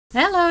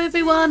Hello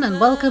everyone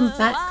and welcome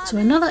back to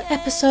another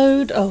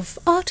episode of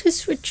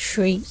Artist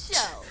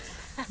Retreat.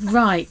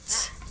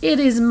 Right, it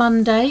is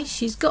Monday,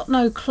 she's got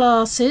no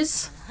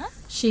classes,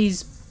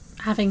 she's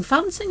having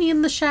fun singing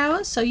in the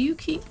shower, so you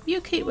keep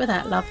with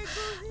that, love.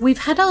 We've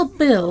had our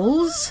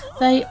bills,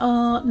 they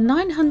are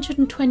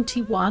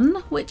 921,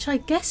 which I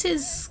guess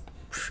is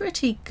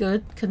pretty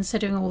good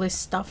considering all this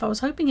stuff. I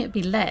was hoping it'd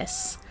be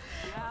less.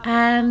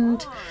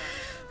 And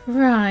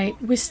right,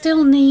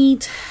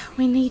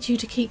 we need you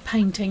to keep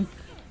painting.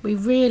 We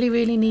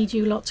really need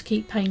you lot to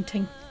keep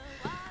painting.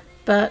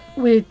 But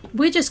we're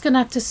just gonna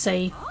have to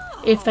see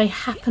if they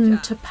happen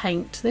to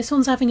paint. This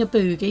one's having a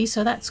boogie,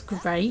 so that's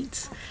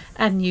great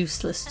and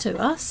useless to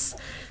us.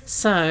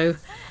 So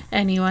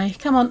anyway,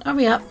 come on,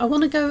 hurry up. I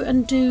want to go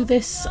and do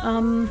this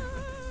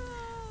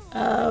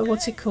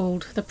what's it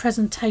called? The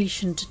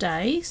presentation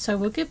today. So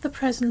we'll give the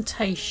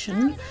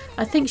presentation.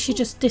 I think she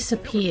just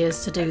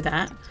disappears to do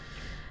that.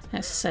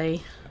 Let's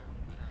see.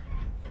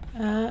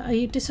 Are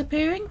you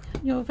disappearing?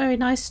 Your very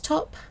nice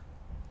top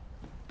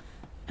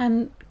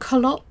and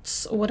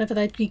culottes, or whatever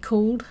they'd be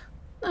called.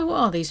 No, what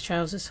are these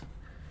trousers?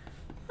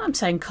 I'm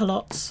saying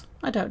culottes.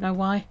 I don't know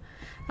why.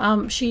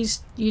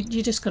 You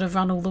just got to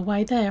run all the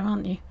way there,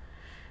 aren't you?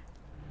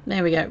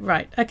 There we go.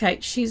 Right. Okay.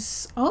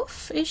 She's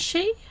off. Is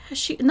she? Has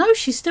she? No,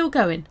 she's still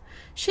going.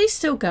 She's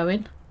still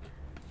going.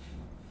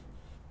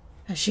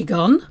 Has she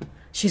gone?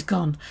 She's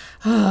gone.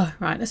 Oh,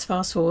 right. Let's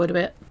fast forward a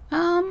bit.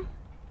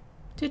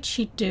 Did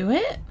she do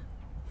it?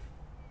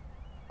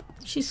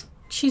 She's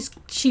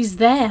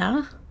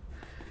there.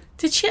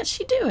 Did she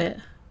actually do it?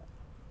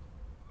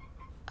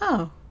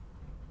 Oh.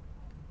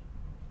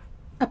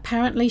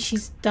 Apparently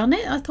she's done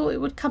it. I thought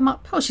it would come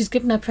up. Oh, she's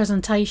given her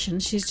presentation.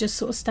 She's just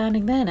sort of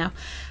standing there now.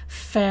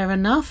 Fair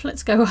enough.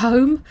 Let's go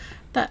home.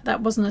 That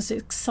wasn't as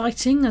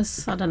exciting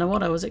as I don't know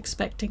what I was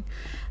expecting.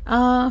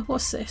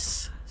 What's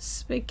this?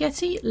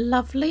 Spaghetti.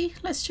 Lovely.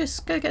 Let's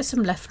just go get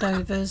some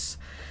leftovers.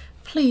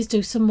 Please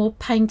do some more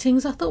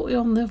paintings. I thought we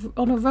were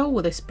on a roll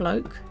with this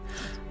bloke.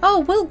 Oh,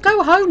 we'll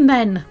go home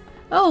then.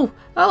 Oh.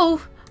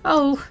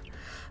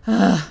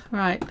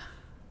 Right.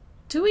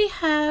 Do we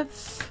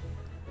have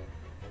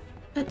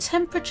a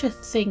temperature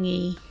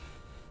thingy?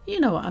 You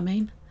know what I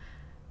mean.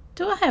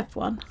 Do I have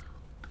one?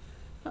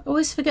 I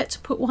always forget to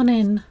put one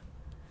in.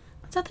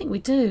 I don't think we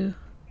do.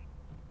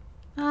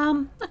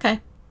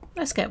 Okay.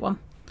 Let's get one.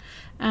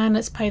 And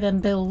let's pay them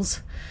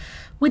bills.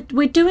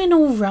 We're doing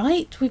all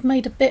right. We've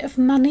made a bit of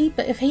money,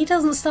 but if he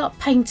doesn't start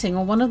painting,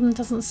 or one of them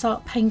doesn't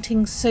start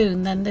painting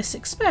soon, then this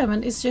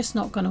experiment is just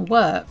not going to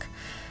work.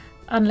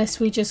 Unless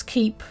we just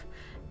keep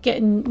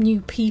getting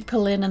new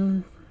people in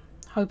and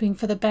hoping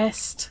for the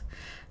best.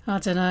 I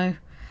don't know.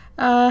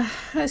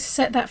 Let's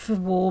set that for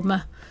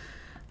warmer.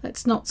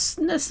 Let's not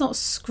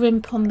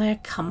scrimp on their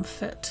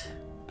comfort.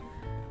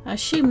 I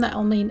assume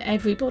that'll mean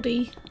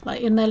everybody, like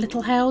in their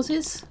little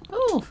houses.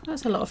 Oh,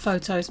 that's a lot of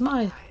photos.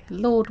 My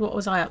Lord, what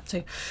was I up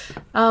to?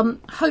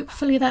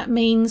 Hopefully that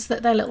means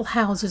that their little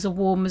houses are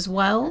warm as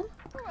well.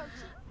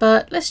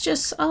 But let's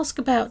just ask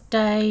about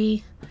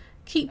day.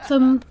 Keep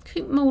them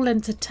all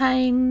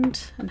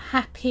entertained and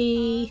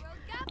happy.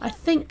 I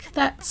think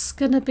that's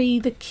going to be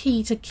the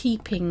key to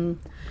keeping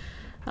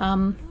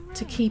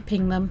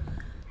them.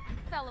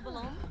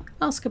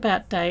 Ask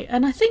about day.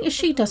 And I think if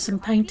she does some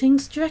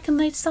paintings, do you reckon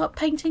they'd start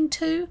painting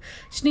too?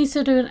 She needs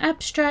to do an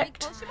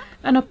abstract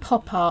and a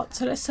pop art.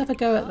 So let's have a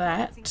go at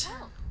that.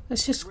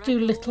 Let's just do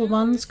little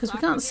ones because we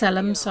can't sell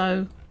them,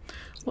 so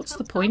what's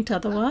the point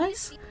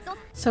otherwise?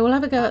 So we'll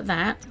have a go at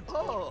that.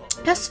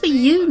 As for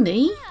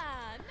uni,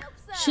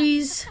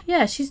 she's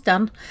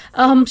done.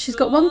 She's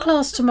got one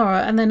class tomorrow,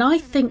 and then I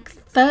think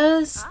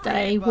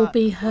Thursday will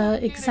be her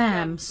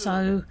exam.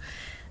 So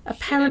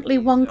apparently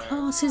one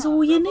class is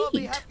all you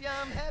need.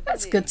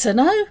 That's good to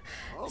know.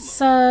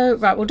 So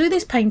right, we'll do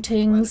these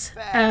paintings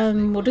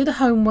and we'll do the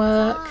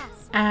homework,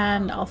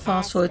 and I'll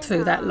fast forward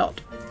through that lot.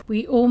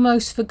 We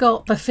almost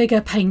forgot the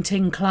figure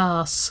painting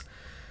class.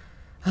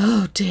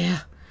 Oh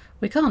dear,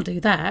 we can't do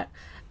that.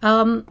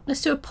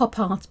 Let's do a pop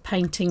art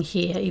painting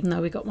here, even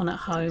though we got one at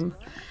home.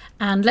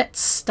 And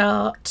let's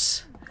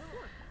start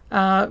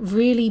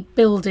really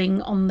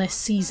building on this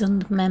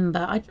seasoned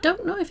member. I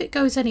don't know if it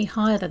goes any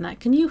higher than that.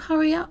 Can you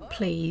hurry up,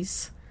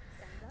 please?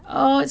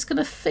 Oh, it's going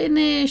to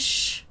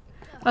finish.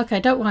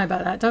 Okay, don't worry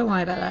about that. Don't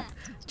worry about that.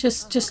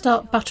 Just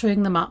start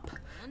buttering them up.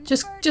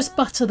 Just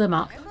butter them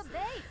up.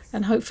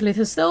 And hopefully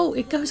there's... Oh,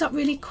 it goes up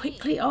really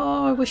quickly.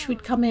 Oh, I wish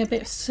we'd come here a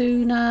bit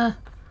sooner.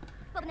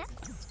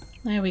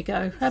 There we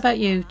go. How about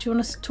you? Do you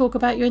want to talk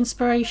about your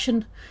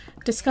inspiration?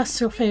 Discuss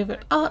your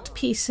favourite art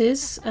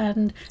pieces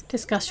and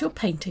discuss your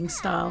painting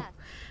style.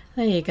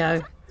 There you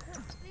go.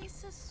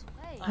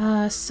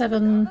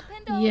 7.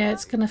 Yeah,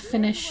 it's going to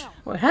finish.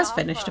 Well, it has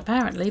finished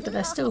apparently, but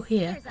they're still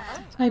here.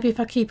 Maybe if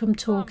I keep them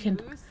talking.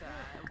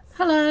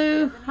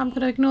 Hello. I'm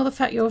going to ignore the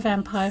fact you're a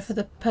vampire for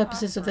the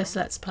purposes of this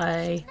Let's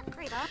Play.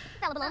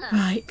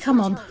 Right, come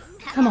on.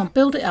 Come on,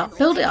 build it up.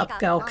 Build it up,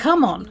 girl.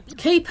 Come on.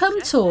 Keep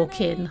them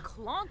talking.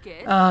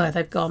 Oh,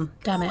 they've gone.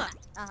 Damn it.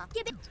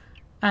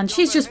 And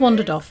she's just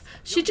wandered off.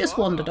 She just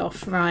wandered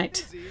off,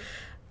 right.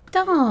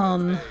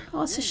 Darn. Oh,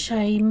 that's a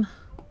shame.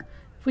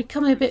 If we'd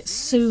come a bit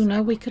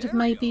sooner, we could have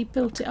maybe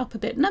built it up a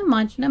bit. Never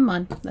mind, never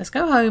mind. Let's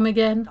go home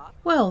again.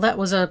 Well, that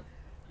was a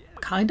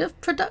kind of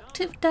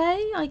productive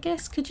day, I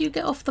guess. Could you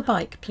get off the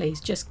bike,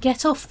 please? Just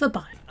get off the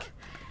bike.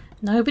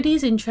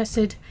 Nobody's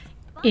interested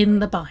in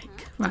the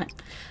bike. Right.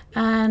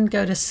 And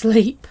go to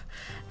sleep.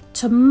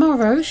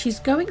 Tomorrow, she's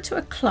going to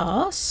a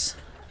class.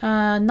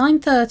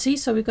 9:30,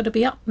 so we've got to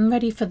be up and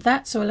ready for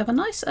that. So we'll have a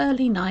nice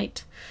early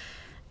night.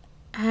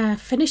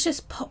 Finish this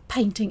pot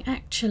painting,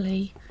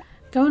 actually.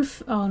 Go and...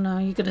 oh, no,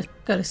 you're going to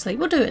go to sleep.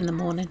 We'll do it in the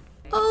morning.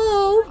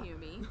 Oh!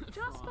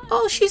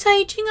 Oh, she's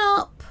aging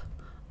up.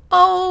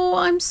 Oh,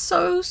 I'm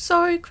so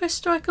sorry,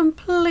 Krista. I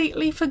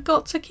completely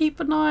forgot to keep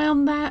an eye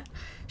on that.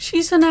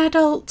 She's an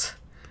adult.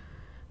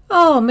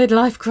 Oh,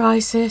 midlife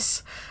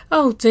crisis.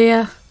 Oh,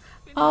 dear.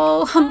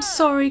 Oh, I'm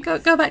sorry. Go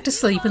back to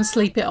sleep and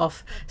sleep it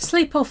off.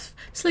 Sleep off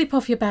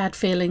your bad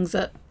feelings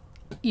that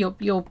your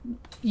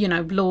you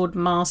know, Lord,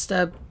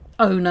 Master,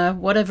 Owner,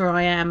 whatever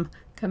I am.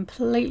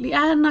 Completely.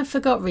 And I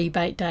forgot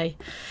rebate day.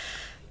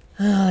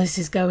 Oh, this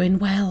is going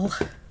well.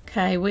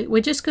 Okay,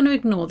 we're just going to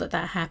ignore that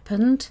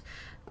happened.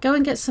 Go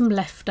and get some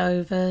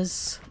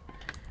leftovers.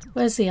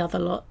 Where's the other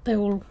lot? They're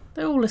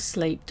all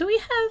asleep. Do we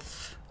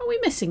have... are we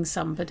missing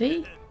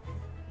somebody?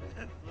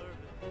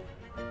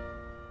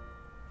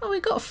 Oh,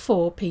 we've got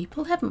 4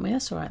 people, haven't we?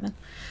 That's all right then.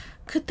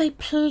 Could they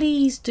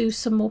please do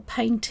some more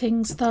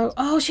paintings though?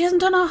 Oh, she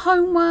hasn't done her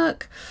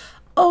homework.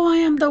 Oh, I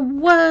am the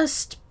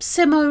worst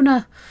sim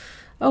owner.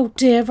 Oh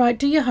dear, right,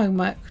 do your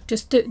homework.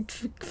 Just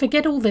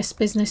forget all this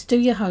business, do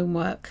your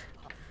homework.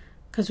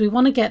 Because we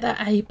want to get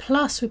that A+.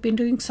 We've been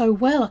doing so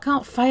well, I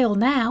can't fail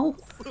now.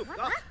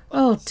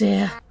 Oh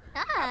dear.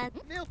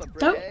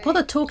 Don't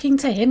bother talking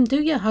to him,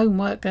 do your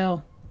homework,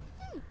 girl.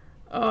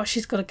 Oh,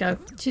 she's got to go.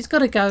 She's got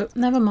to go,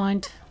 never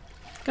mind.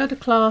 Go to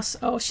class.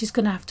 Oh, she's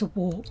going to have to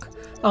walk.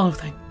 Oh,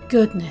 thank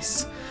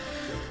goodness.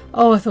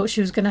 Oh, I thought she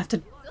was going to have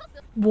to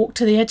walk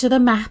to the edge of the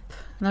map.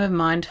 Never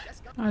mind.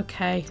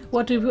 Okay,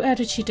 how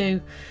did she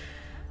do?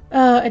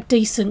 A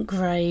decent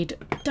grade.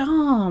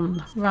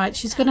 Darn. Right,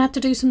 she's going to have to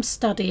do some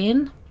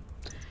studying.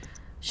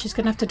 She's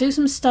going to have to do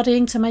some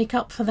studying to make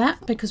up for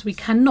that because we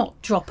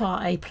cannot drop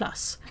our A+.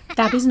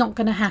 That is not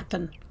going to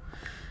happen.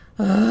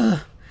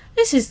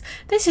 This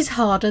is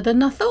harder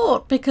than I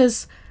thought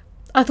because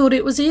I thought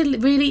it was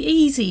really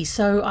easy,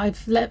 so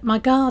I've let my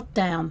guard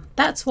down.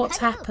 That's what's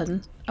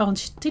happened. Oh, and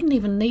she didn't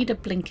even need a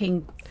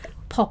blinking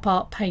pop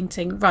art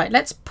painting. Right,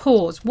 let's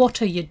pause.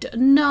 What are you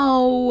doing?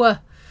 No.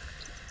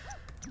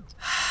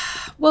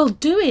 Well,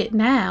 do it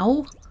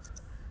now.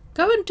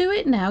 Go and do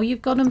it now.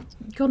 You've gone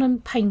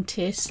and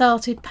painted,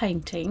 started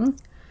painting.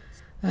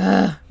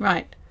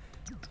 Right.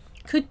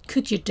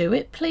 Could you do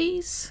it,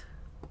 please?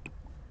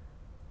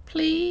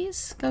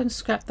 Please go and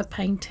scrap the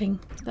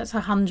painting. That's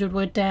 100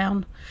 word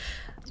down.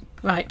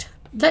 Right.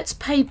 Let's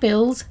pay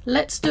bills.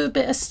 Let's do a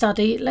bit of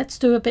study. Let's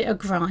do a bit of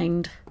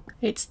grind.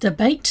 It's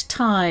debate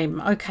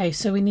time. Okay,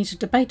 so we need to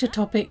debate a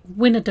topic,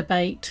 win a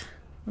debate.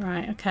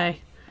 Right,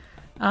 okay.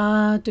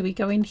 Do we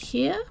go in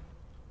here?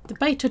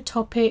 Debate a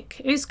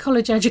topic. Is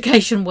college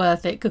education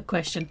worth it? Good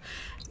question.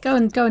 Go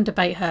and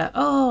debate her.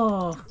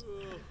 Oh,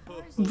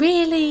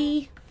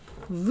 really?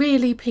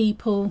 Really,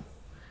 people?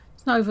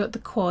 It's not over at the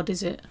quad,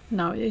 is it?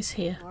 No, it is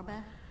here.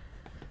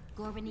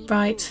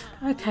 Right,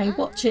 okay,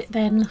 watch it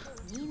then.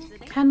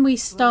 Can we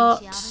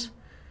start...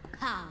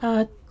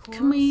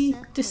 can we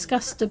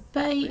discuss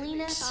debate?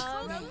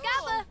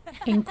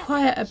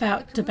 Inquire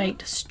about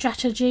debate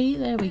strategy.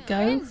 There we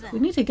go. We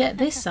need to get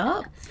this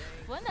up.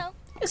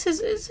 Is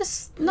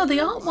this... no, the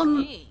art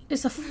one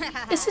is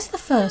this the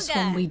first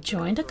one we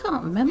joined? I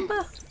can't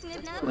remember.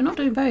 We're not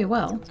doing very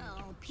well.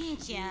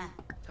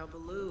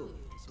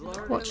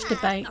 Watch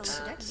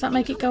debate. Does that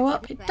make it go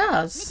up? It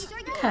does.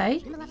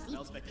 Okay.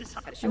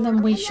 And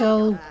then we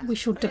shall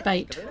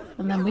debate.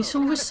 And then we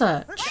shall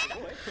research.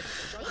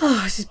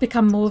 Oh, this has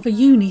become more of a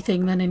uni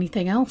thing than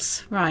anything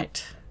else.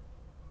 Right.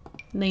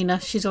 Nina,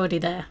 she's already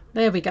there.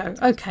 There we go.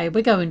 Okay,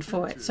 we're going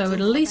for it. So at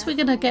least we're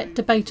going to get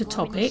debate a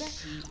topic.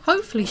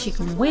 Hopefully she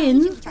can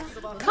win.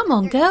 Come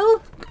on,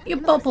 girl. Got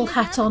your bobble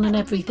hat on and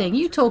everything.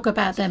 You talk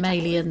about them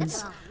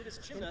aliens.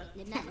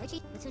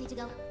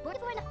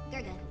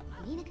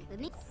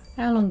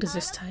 How long does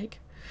this take?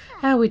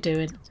 How are we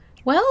doing?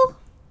 Well?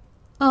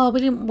 Oh, we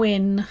didn't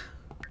win.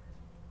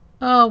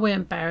 Oh, we're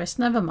embarrassed.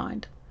 Never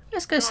mind.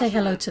 Let's go say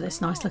hello to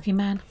this nice looking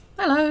man.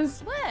 Hello.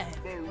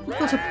 We've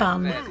got a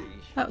bun.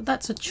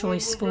 That's a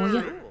choice for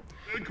you.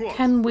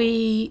 Can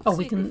we... oh,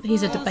 we can...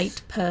 he's a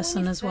debate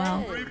person as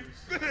well.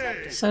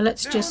 So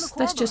let's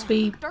just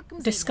be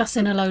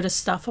discussing a load of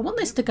stuff. I want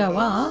this to go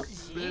up.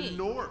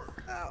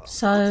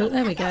 So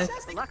there we go.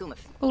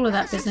 All of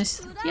that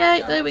business.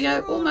 Yay, there we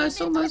go.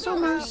 Almost.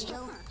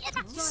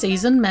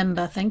 Seasoned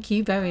member. Thank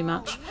you very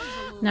much.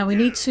 Now we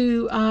need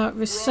to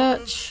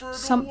research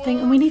something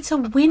and we need to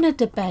win a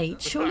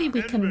debate. Surely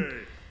we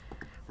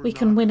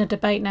can win a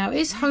debate now.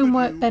 Is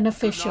homework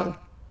beneficial?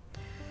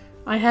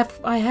 I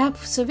have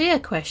severe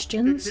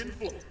questions.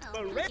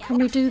 Can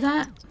we do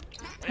that?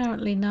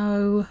 Apparently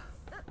no.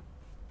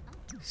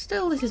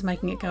 Still, this is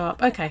making it go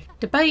up. Okay,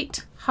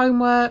 debate,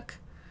 homework.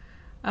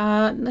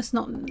 Let's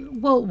not...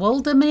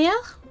 Waldemir?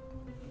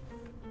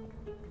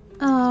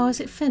 Oh, is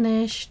it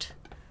finished?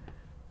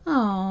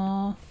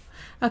 Oh.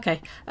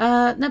 Okay,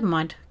 never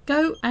mind.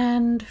 Go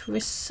and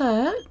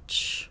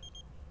research.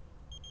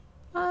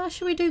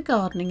 Should we do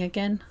gardening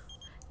again?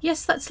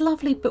 Yes, that's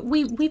lovely, but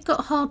we've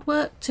got hard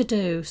work to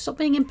do. Stop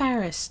being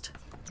embarrassed.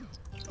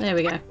 There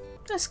we go.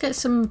 Let's get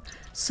some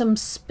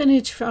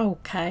spinach for...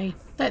 Okay,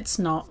 let's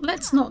not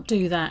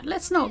do that.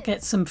 Let's not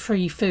get some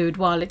free food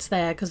while it's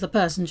there because the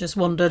person just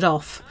wandered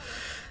off.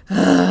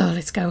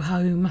 Let's go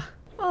home.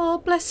 Oh,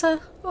 bless her.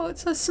 Oh,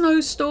 it's a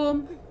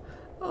snowstorm.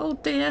 Oh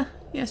dear.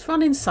 Yes,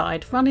 run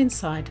inside. Run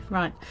inside.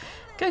 Right.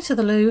 Go to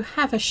the loo.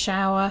 Have a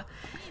shower.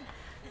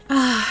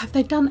 Have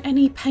they done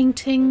any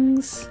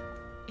paintings?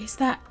 Is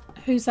that...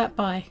 Who's that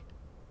by?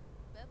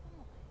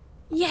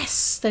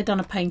 Yes, they've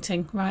done a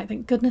painting. Right,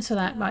 thank goodness for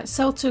that. Right,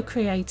 sell to a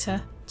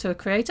creator. To a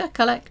creator?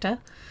 Collector.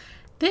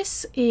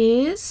 This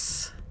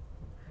is...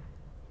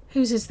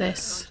 Whose is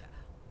this?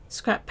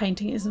 Scrap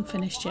painting isn't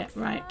finished yet.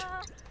 Right.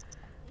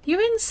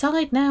 You're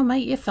inside now,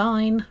 mate. You're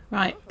fine.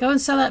 Right, go and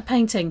sell that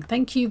painting.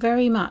 Thank you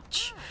very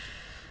much.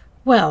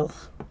 Well,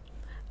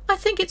 I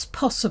think it's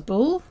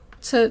possible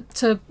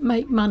to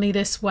make money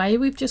this way.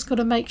 We've just got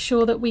to make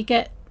sure that we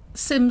get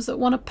Sims that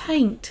want to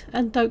paint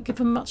and don't give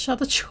them much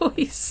other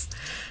choice.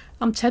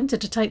 I'm tempted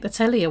to take the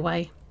telly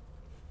away.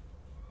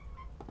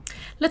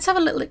 Let's have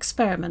a little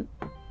experiment.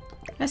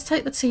 Let's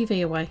take the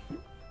TV away.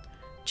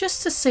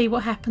 Just to see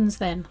what happens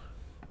then.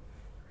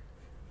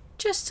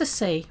 Just to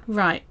see.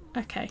 Right,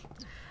 okay.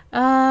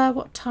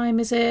 What time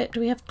is it?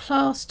 Do we have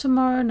class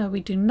tomorrow? No,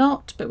 we do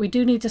not, but we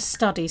do need to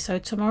study. So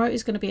tomorrow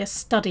is going to be a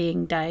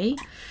studying day.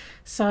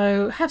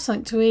 So have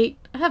something to eat,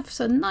 have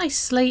a nice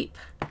sleep,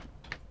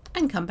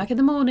 and come back in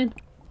the morning.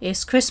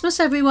 It's Christmas,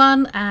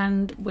 everyone,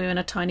 and we're in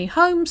a tiny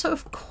home, so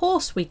of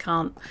course we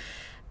can't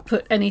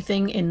put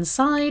anything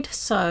inside,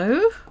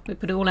 so we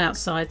put it all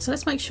outside. So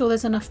let's make sure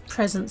there's enough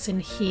presents in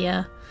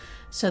here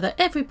so that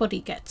everybody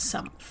gets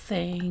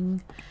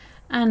something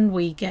and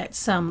we get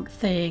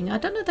something. I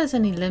don't know if there's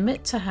any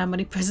limit to how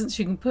many presents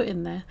you can put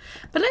in there,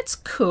 but let's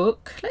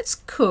cook. Let's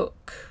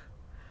cook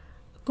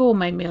a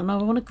gourmet meal. No,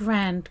 I want a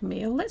grand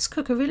meal. Let's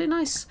cook a really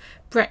nice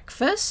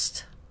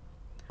breakfast.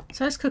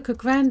 So let's cook a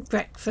grand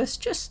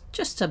breakfast, just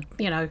to,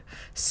 you know,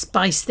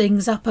 spice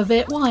things up a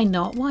bit. Why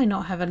not? Why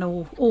not have an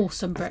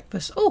awesome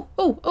breakfast?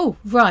 Oh,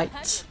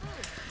 right.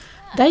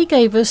 They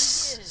gave us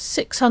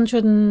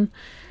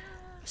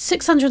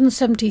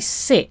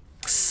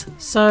 676.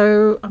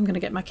 So I'm going to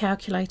get my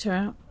calculator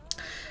out.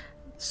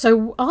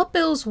 So our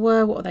bills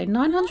were, what are they?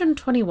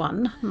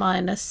 921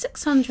 minus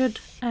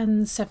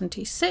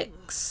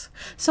 676.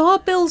 So our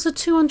bills are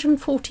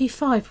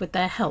 245 with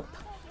their help.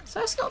 So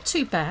that's not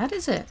too bad,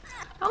 is it?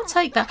 I'll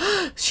take that.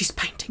 She's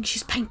painting,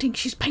 she's painting,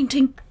 she's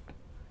painting.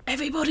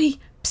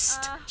 Everybody,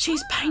 psst,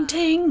 she's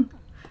painting.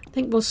 I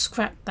think we'll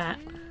scrap that.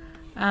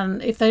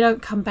 And if they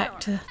don't come back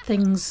to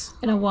things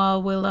in a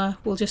while, we'll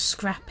just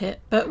scrap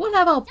it. But we'll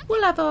have our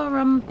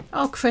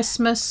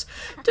Christmas.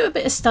 Do a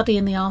bit of study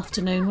in the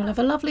afternoon. We'll have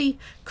a lovely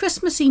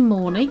Christmassy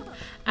morning,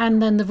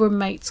 and then the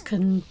roommates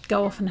can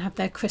go off and have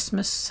their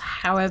Christmas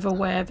however,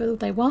 wherever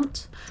they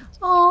want.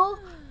 Oh.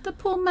 The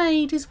poor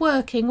maid is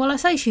working. Well, I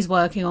say she's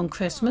working on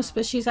Christmas,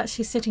 but she's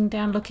actually sitting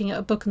down looking at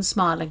a book and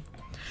smiling.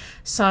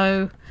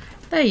 So,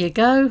 there you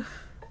go.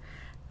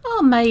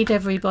 Our maid,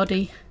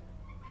 everybody.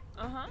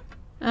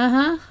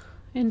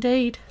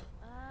 Indeed.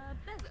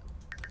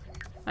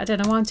 I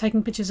don't know why I'm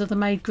taking pictures of the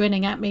maid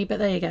grinning at me, but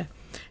there you go.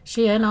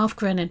 She ain't half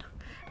grinning.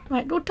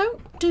 Right, well,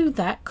 don't do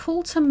that.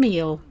 Call to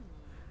meal.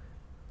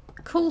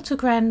 Call to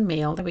grand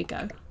meal. There we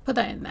go. Put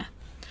that in there.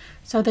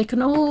 So they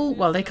can all,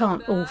 well, they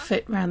can't all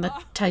fit around the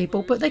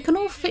table, but they can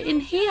all fit in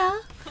here.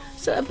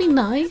 So that'd be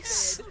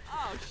nice.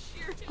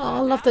 Oh,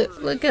 I love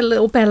that. Look, get a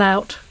little bell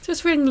out.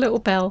 Just ring a little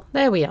bell.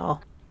 There we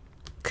are.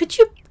 Could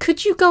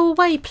you go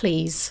away,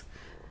 please,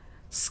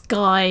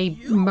 Sky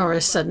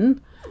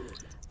Morrison?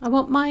 I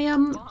want my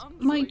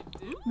my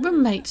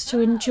roommates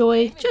to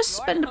enjoy. Just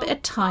spend a bit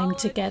of time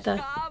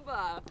together.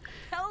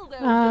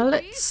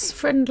 Let's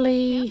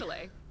friendly.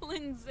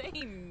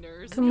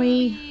 Can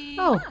we?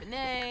 Oh,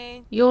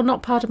 you're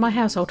not part of my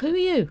household. Who are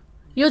you?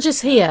 You're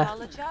just here.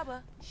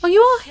 Oh,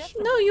 you are?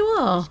 No, you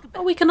are.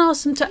 Oh, we can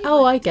ask them to...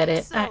 Oh, I get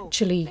it.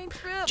 Actually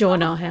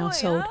join our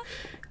household.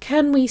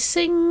 Can we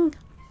sing?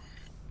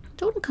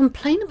 Don't want to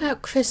complain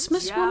about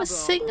Christmas. We want to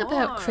sing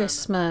about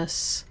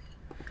Christmas.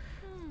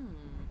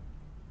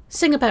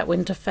 Sing about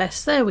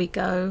Winterfest. There we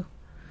go.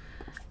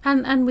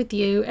 And with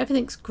you,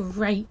 everything's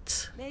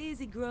great.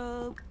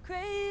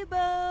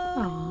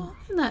 Oh,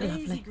 isn't that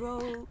lovely?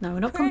 No, we're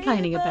not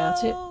complaining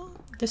about it.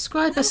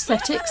 Describe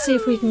aesthetics, see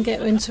if we can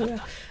get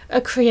into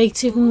a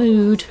creative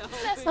mood.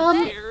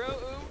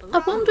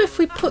 I wonder if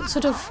we put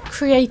sort of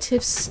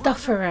creative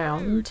stuff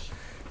around,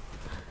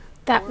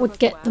 that would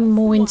get them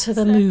more into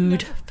the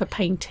mood for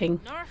painting.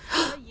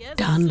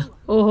 Done.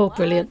 Oh,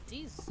 brilliant.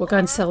 We'll go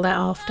and sell that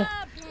after.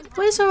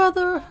 Where's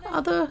our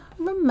other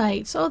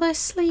roommates? Oh, they're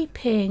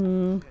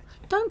sleeping.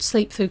 Don't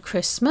sleep through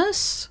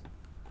Christmas.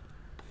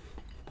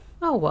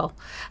 Oh well.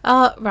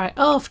 Right,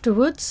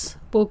 afterwards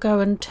we'll go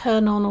and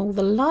turn on all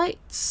the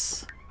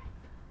lights.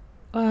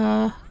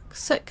 Oh,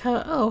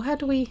 how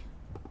do we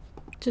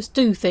just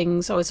do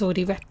things? Oh, it's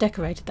already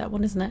decorated, that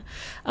one, isn't it?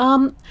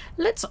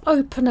 Let's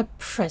open a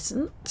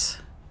present.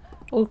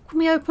 Or can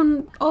we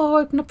open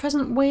a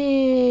present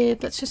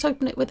with... Let's just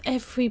open it with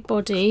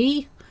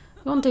everybody.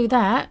 We won't do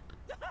that.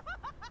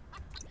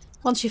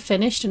 Once you've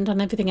finished and done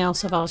everything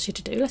else I've asked you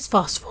to do, let's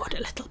fast forward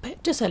a little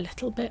bit, just a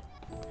little bit.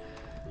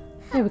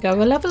 There we go.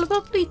 We'll have a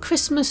lovely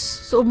Christmas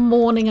sort of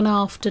morning and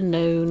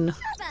afternoon.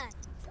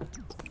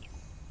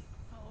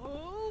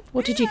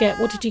 What did you get?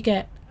 What did you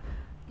get?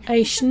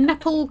 A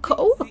Schnapple...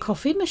 Oh, a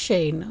coffee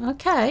machine.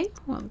 Okay.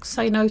 Well,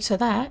 say no to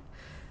that.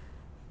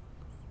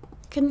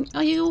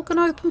 Are you all going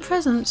to open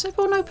presents?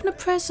 Everyone open a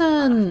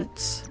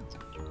present.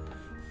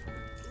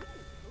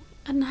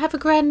 And have a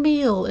grand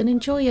meal and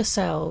enjoy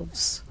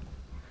yourselves.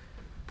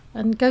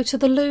 And go to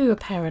the loo,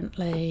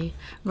 apparently.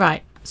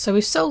 Right. So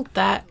we've sold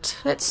that.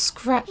 Let's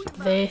scrap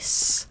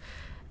this.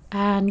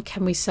 And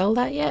can we sell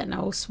that yet?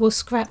 No, we'll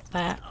scrap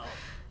that.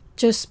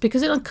 Just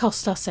because it don't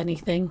cost us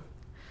anything.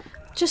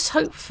 Just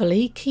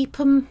hopefully keep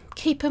them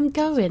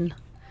going.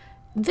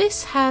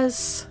 This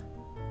has...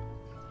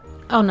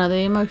 Oh no,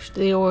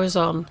 the aura's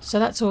on. So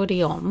that's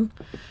already on.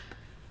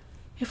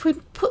 If we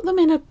put them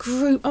in a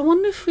group... I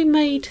wonder if we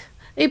made...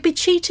 It'd be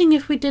cheating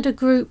if we did a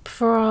group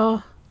for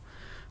our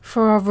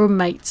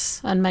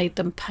roommates and made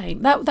them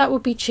paint. That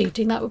would be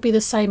cheating. That would be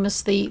the same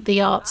as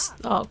the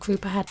art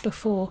group I had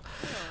before.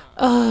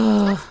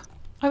 I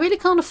really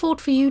can't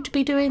afford for you to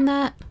be doing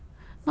that.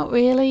 Not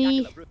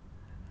really.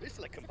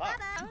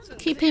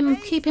 Keep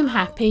him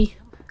happy.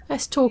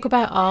 Let's talk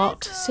about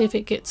art. See if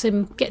it gets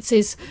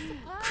his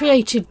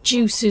creative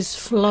juices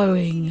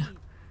flowing.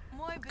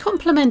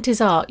 Compliment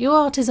his art. Your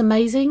art is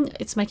amazing.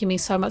 It's making me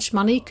so much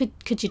money.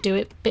 Could you do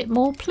it a bit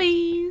more,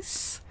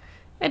 please?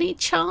 Any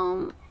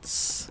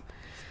chance?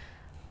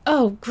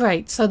 Oh,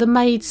 great. So the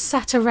maid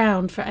sat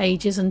around for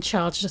ages and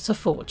charged us a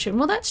fortune.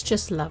 Well, that's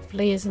just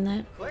lovely, isn't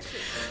it?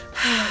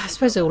 I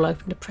suppose they all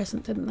opened a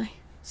present, didn't they?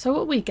 So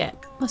what we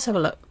get? Let's have a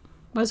look.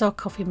 Where's our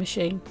coffee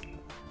machine?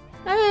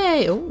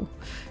 Hey! Oh,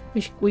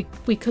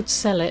 we could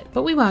sell it,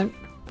 but we won't.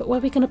 But where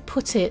are we going to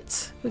put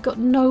it? We've got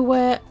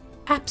nowhere,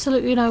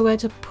 absolutely nowhere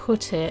to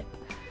put it.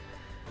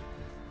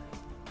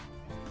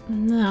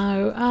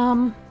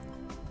 No,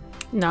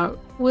 no.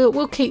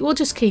 We'll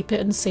just keep it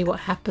and see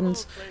what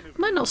happens.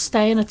 Might not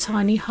stay in a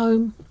tiny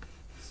home.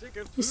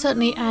 It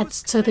certainly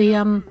adds to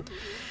the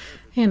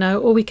you know.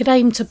 Or we could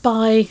aim to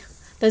buy.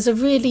 There's a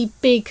really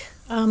big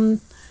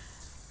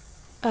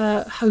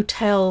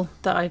hotel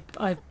that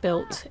I've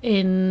built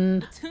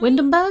in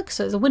Windenburg.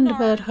 So it's a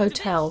Windenburg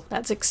hotel.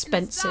 That's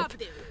expensive.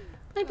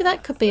 Maybe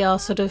that could be our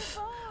sort of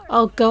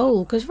our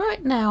goal. Because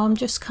right now I'm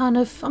just kind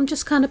of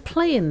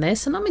playing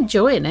this and I'm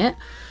enjoying it.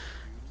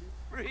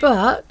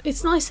 But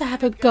it's nice to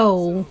have a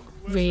goal,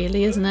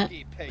 really, isn't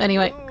it?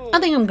 Anyway, I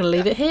think I'm going to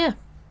leave it here.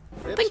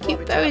 Thank you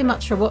very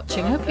much for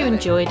watching. I hope you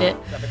enjoyed it.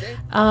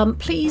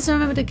 Please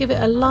remember to give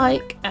it a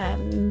like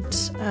and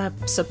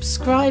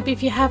subscribe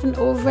if you haven't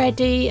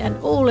already and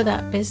all of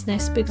that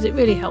business, because it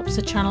really helps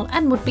the channel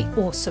and would be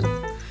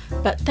awesome.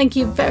 But thank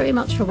you very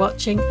much for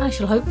watching. I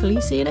shall hopefully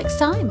see you next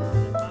time.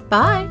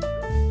 Bye!